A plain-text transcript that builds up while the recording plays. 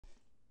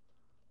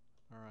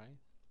Alright,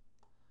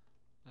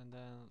 and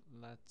then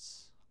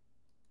let's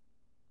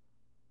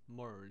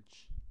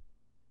merge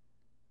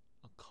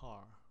a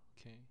car.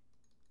 Okay,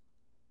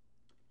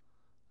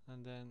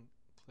 and then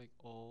click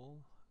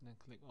all, and then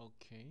click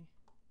OK.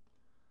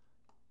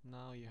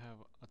 Now you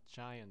have a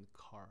giant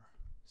car,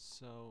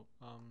 so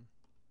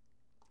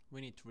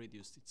we need to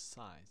reduce its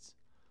size.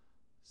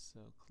 So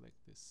click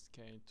this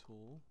scale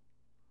tool,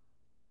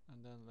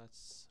 and then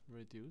let's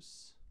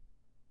reduce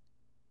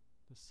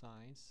the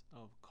size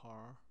of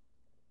car.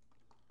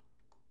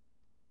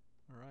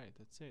 Alright,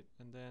 that's it.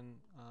 And then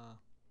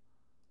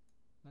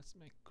let's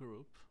make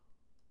group,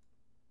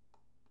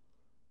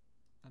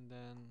 and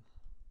then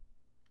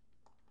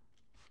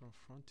from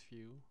front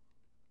view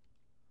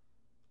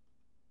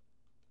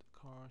the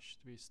car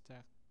should be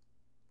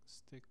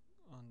stick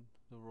on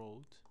the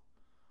road.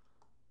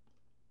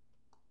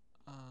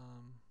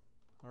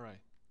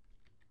 Alright,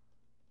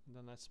 and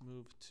then let's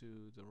move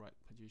to the right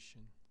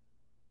position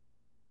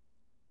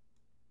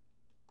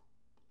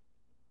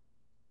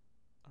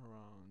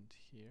around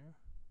here.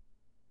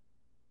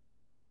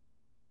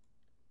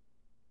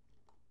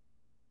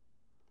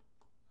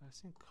 I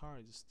think car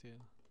is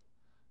still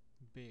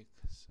big,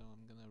 so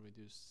I'm gonna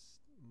reduce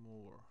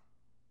more.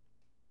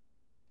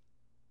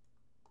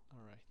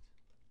 Alright,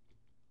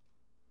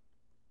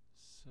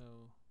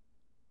 so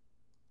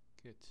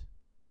good.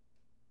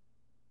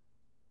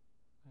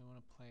 I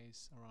want to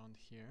place around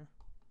here.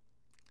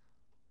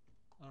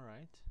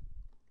 Alright,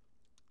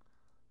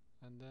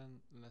 and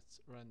then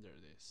let's render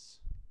this.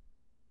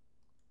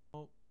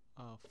 Oh,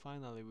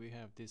 finally we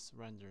have this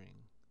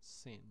rendering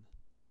scene.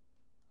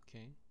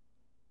 Okay,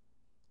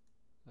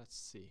 let's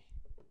see.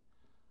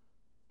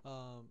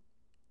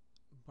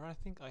 But I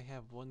think I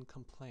have one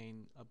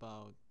complaint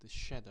about the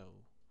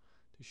shadow.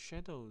 The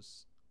shadow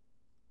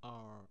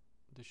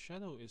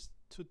is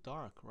too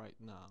dark right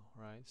now,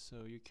 right?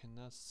 So you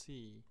cannot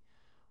see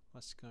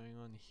what's going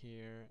on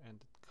here, and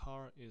the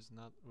car is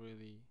not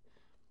really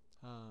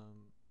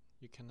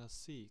you cannot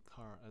see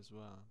car as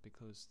well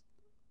because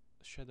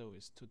the shadow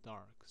is too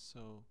dark.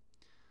 So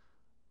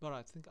but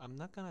I think I'm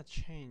not gonna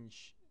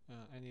change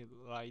any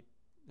light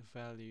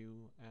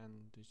value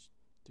and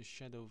the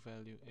shadow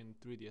value in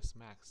 3ds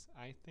Max.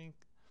 I think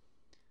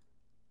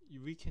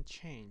we can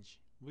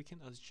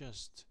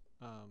adjust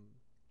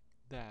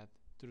that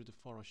through the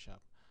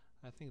Photoshop.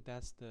 I think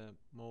that's the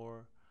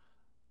more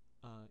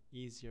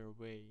easier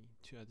way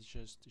to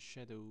adjust the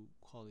shadow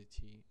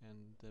quality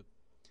and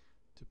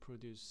to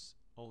produce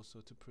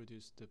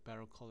the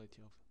better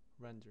quality of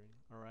rendering.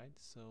 Alright,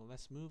 so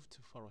let's move to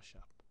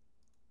Photoshop.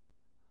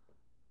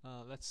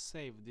 Let's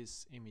save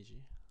this image.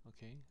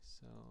 Okay,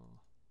 so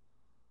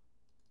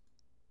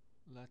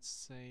let's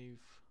save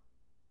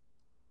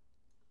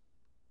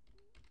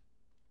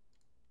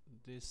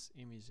this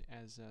image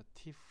as a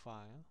TIFF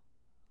file.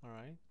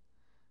 Alright,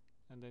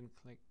 and then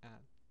click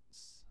add,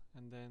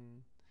 and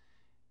then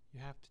you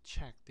have to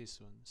check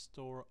this one,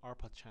 store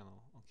ARPA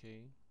channel.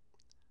 Okay,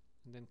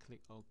 and then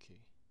click OK.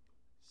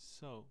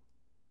 So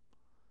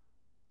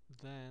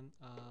then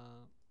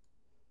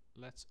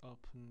let's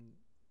open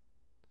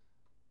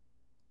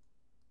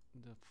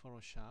the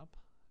Photoshop,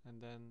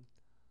 and then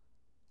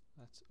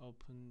let's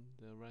open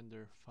the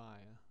render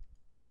file,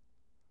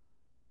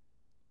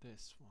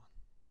 this one.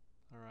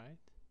 Alright,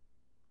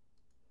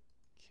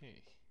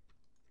 okay.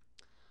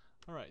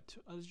 Alright, to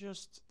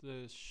adjust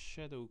the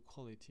shadow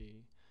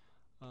quality,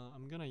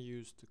 I'm gonna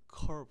use the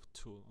curve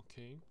tool.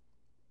 Okay,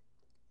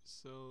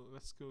 so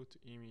let's go to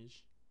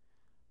image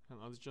and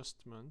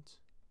adjustment,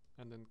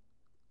 and then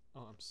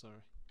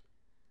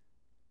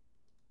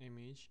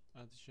image,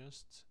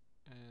 adjust,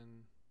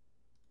 and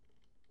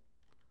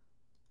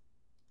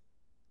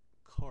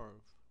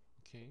curve.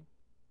 Okay,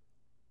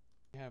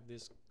 we have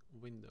these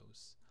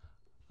windows.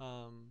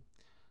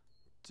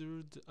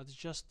 Through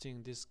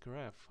adjusting this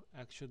graph,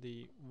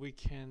 actually we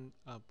can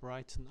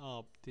brighten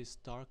up this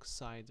dark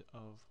side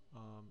of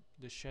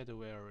the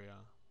shadow area.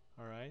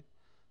 Alright,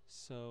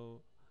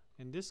 so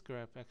in this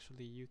graph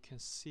actually you can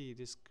see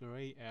this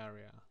gray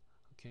area.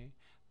 Okay,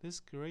 this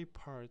gray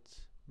part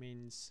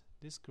means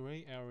this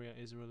gray area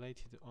is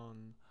related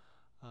on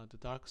the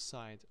dark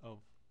side of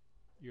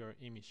your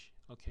image.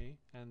 Okay,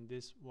 and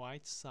this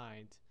white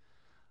side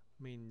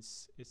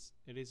means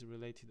it is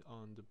related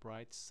on the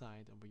bright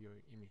side of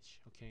your image.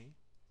 Okay,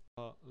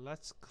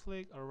 let's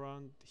click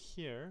around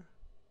here.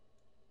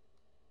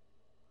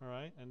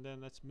 Alright, and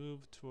then let's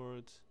move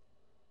toward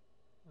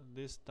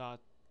this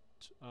dot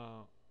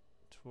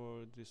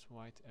toward this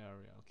white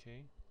area.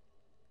 Okay,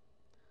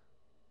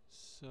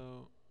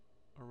 so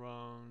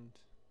around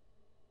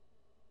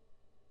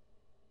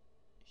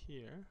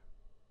here.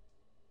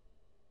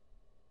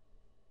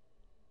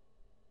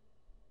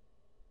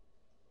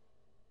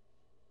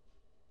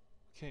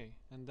 Okay,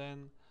 and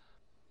then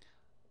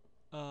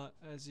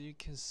as you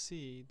can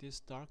see,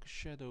 this dark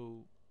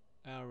shadow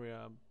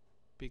area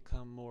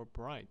become more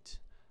bright,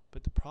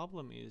 but the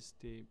problem is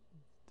the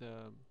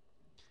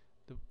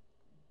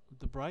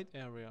bright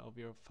area of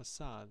your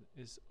facade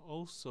is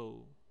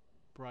also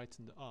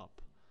brightened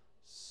up.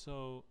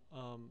 So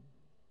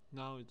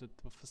now the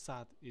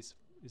facade is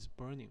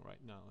burning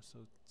right now,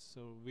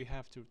 so we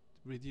have to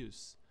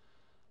reduce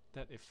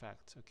that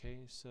effect.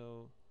 Okay,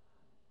 so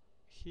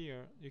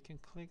here you can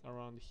click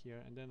around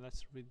here and then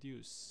let's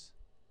reduce.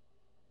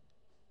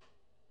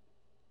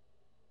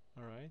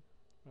 Alright,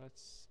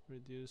 let's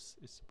reduce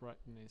its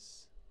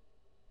brightness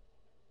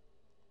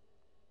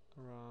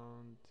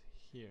around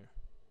here.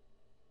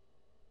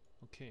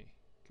 Okay,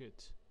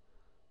 good.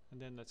 And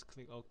then let's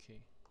click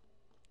OK.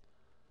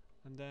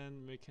 And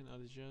then we can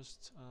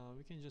adjust,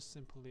 we can just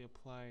simply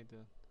apply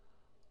the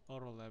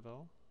auto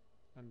level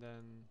and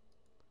then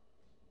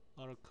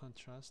auto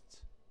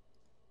contrast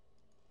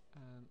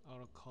and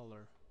auto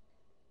color.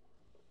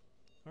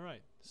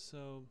 Alright,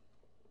 so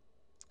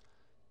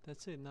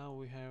that's it. Now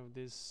we have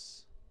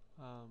this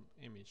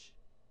image.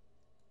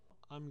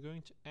 I'm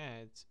going to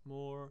add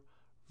more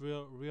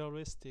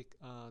realistic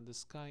the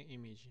sky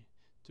image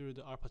through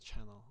the ARPA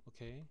channel.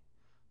 Okay,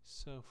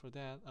 so for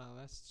that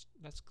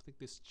let's click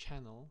this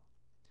channel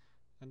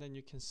and then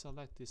you can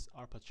select this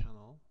ARPA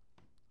channel.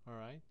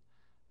 Alright,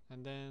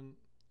 and then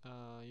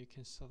you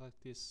can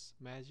select this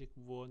magic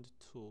wand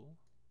tool.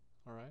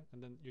 Alright,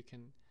 and then you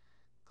can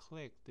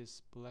click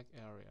this black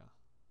area.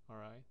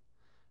 Alright,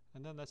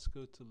 and then let's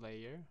go to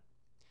layer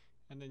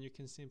and then you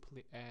can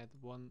simply add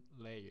one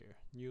layer,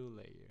 new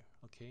layer.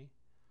 Okay,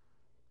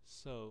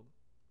 so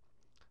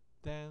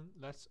then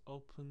let's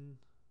open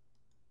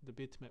the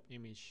bitmap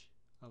image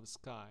of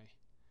sky.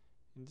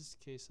 In this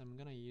case I'm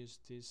gonna use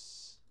the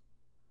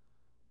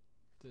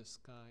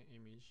sky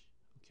image.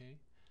 Okay,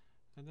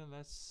 and then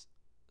let's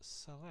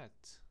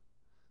select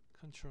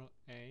Ctrl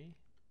A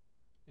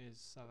is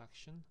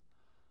selection,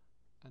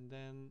 and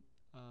then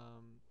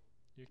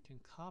you can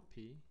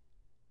copy,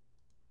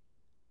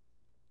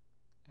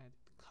 add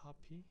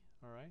copy.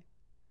 Alright,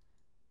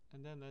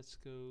 and then let's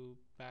go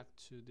back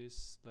to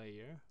this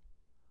layer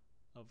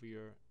of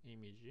your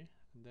image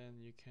and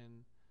then you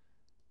can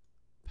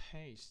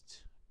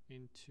paste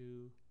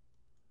into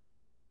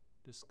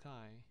the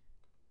sky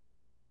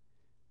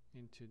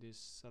into this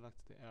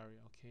selected area.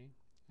 Okay,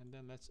 and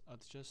then let's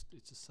adjust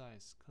its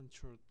size.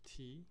 Ctrl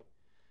T,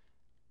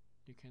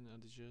 you can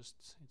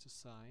adjust its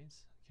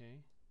size. Okay,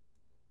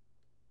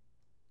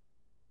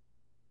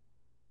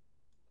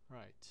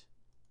 right,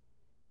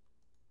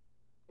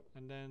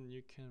 and then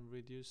you can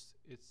reduce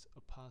its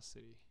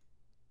opacity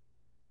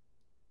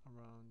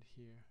around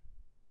here.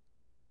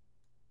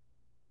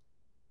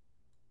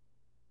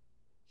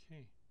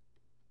 Okay,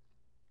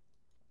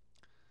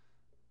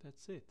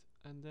 that's it.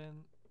 And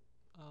then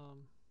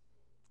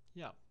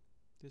yeah,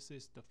 this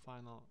is the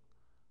final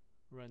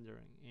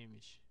rendering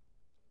image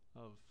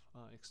of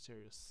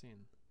exterior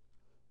scene.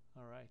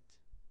 Alright,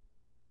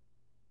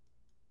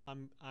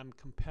 I'm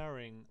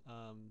comparing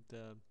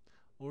the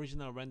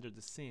original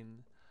rendered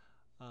scene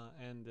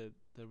and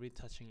the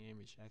retouching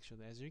image.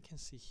 Actually, as you can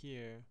see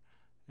here,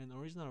 in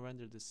original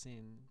rendered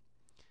scene,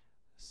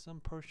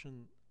 some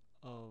portion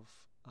of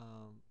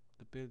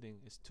the building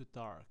is too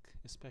dark,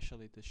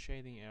 especially the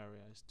shading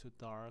area is too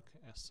dark,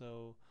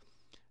 so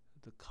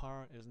the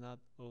car is not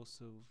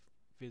also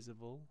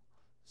visible.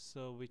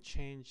 So we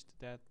changed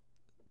that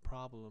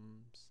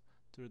problems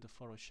through the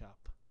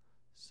Photoshop.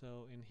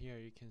 So in here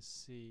you can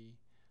see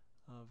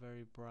a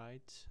very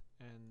bright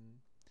and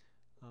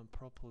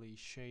properly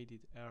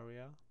shaded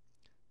area.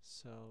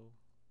 So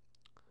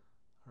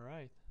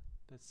alright,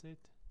 that's it.